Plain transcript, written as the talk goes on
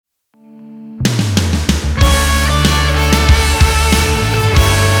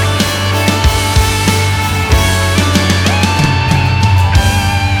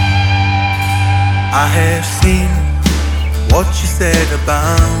have seen what you said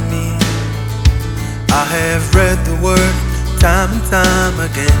about me. I have read the word time and time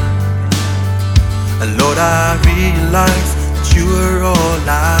again. And Lord, I realize that you are all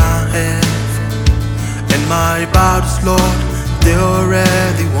I have. And my battles, Lord, they're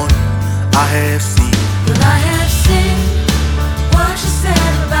already won. I have seen. But I have seen what you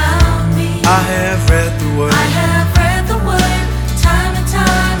said about me. I have read the word. I have read the word time and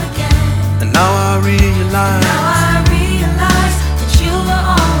time again. And now I realize. Now I realize that you are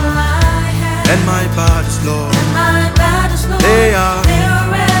all I have. And my battles, Lord, and my battles, Lord, they're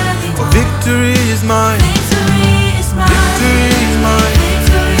already for won. victory is mine. Victory is mine. Victory is mine.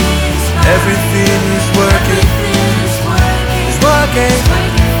 Victory is mine. Everything is working. Everything is working. It's working. It's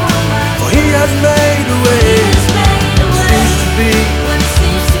working for my For He has made a way. He has made a way. Seems to be. When it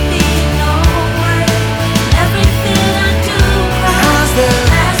seems to be no way. Everything I do Has there.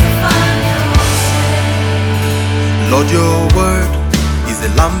 has the final say. Lord, your word is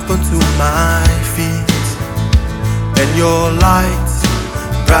a lamp unto my feet, and your light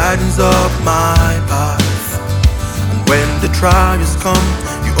brightens up my path. And when the trials come,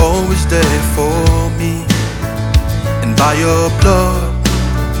 you're always there for me. And by your blood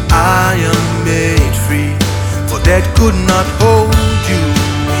I am made free, for death could not hold you.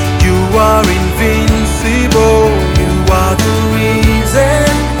 You are invincible. You are the reason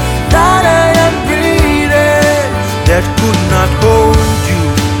that I am breathing. Death could not hold you.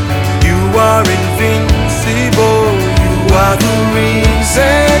 You are invincible. You are the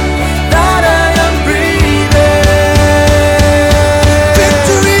reason that I am breathing.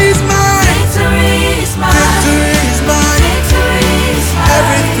 Victory is mine. Victory is mine. Victory is mine. Victory is mine.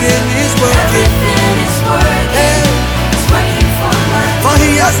 Everything is working. Everything is working. It's working for my For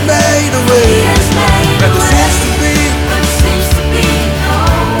He has made a way. He has made Where a there way. seems to be. But it seems to be no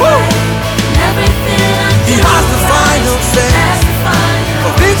way. And everything I do He has the final say. has the final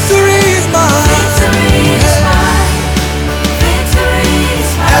For victory is mine. Victory is mine. Victory is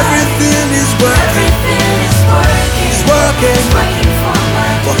mine. Everything is working. Everything is working. It's working. It's working for my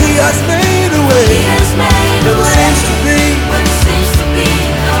For He has made a way. He has made a Where there way. seems to be. When it seems to be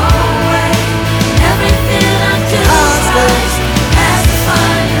no way. Everything I do Has the has the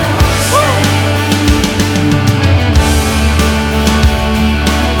final say.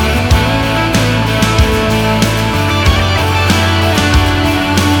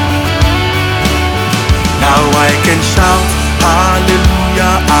 Now I can shout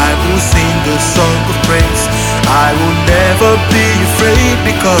hallelujah. I will sing the song of praise. I will never be afraid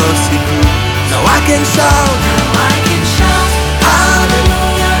because He knew. Now I can shout. Now I